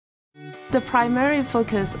The primary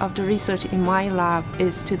focus of the research in my lab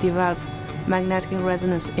is to develop magnetic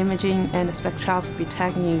resonance imaging and spectroscopy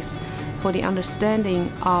techniques for the understanding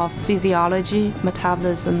of physiology,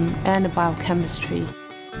 metabolism, and biochemistry.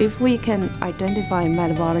 If we can identify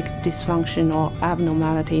metabolic dysfunction or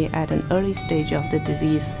abnormality at an early stage of the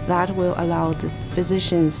disease, that will allow the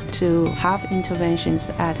physicians to have interventions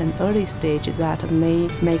at an early stage that may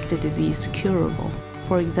make the disease curable.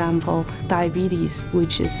 For example, diabetes,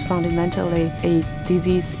 which is fundamentally a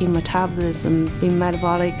disease in metabolism, in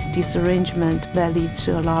metabolic disarrangement that leads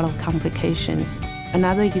to a lot of complications.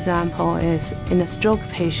 Another example is in stroke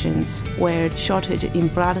patients where shortage in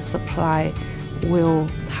blood supply will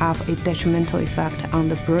have a detrimental effect on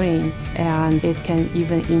the brain, and it can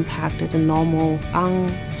even impact the normal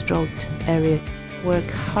unstroked area. We're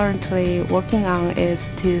currently working on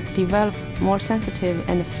is to develop more sensitive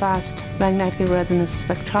and fast magnetic resonance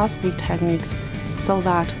spectroscopy techniques so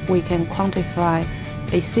that we can quantify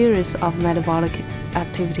a series of metabolic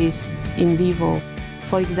activities in vivo.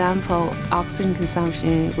 For example, oxygen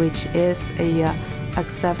consumption, which is a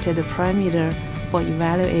accepted parameter for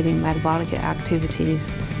evaluating metabolic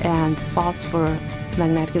activities, and phosphor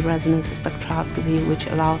magnetic resonance spectroscopy, which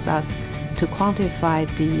allows us to quantify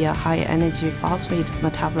the high-energy phosphate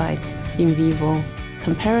metabolites in vivo.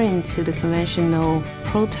 Comparing to the conventional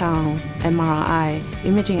proton MRI,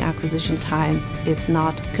 imaging acquisition time is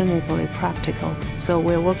not clinically practical. So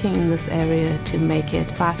we're working in this area to make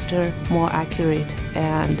it faster, more accurate,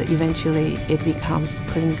 and eventually it becomes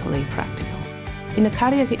clinically practical. In the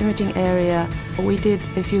cardiac imaging area, we did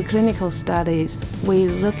a few clinical studies. We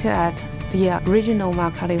looked at the regional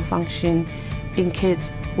myocardial function in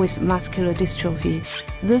kids with muscular dystrophy.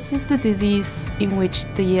 This is the disease in which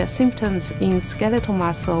the symptoms in skeletal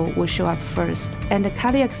muscle will show up first, and the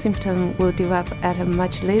cardiac symptom will develop at a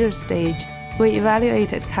much later stage. We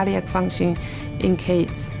evaluated cardiac function in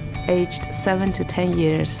kids aged 7 to 10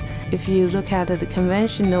 years. If you look at the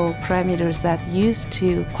conventional parameters that used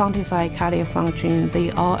to quantify cardiac function,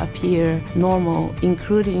 they all appear normal,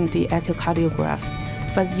 including the echocardiograph.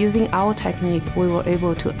 But using our technique, we were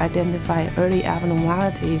able to identify early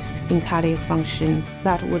abnormalities in cardiac function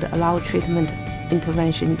that would allow treatment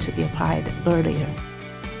intervention to be applied earlier.